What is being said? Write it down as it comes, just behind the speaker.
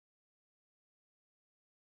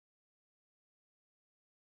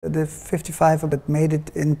The 55 that made it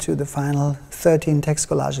into the final 13 text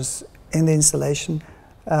collages in the installation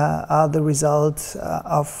are the result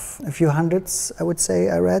of a few hundreds, I would say,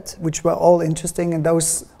 I read, which were all interesting, and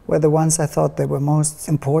those were the ones I thought they were most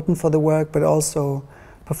important for the work, but also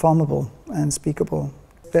performable and speakable.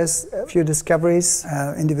 There's a few discoveries,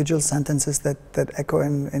 individual sentences that echo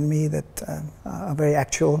in me that are very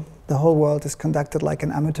actual. The whole world is conducted like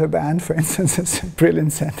an amateur band, for instance. It's a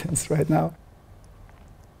brilliant sentence right now.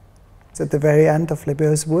 It's at the very end of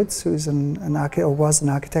Lebeau's Woods, who is was an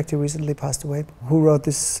architect who recently passed away, who wrote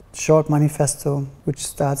this short manifesto, which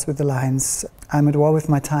starts with the lines, "I'm at war with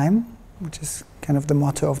my time," which is kind of the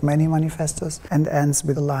motto of many manifestos, and ends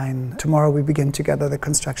with the line, "Tomorrow we begin together the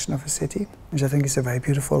construction of a city," which I think is a very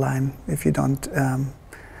beautiful line if you don't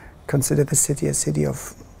consider the city a city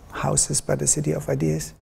of houses, but a city of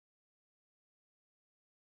ideas.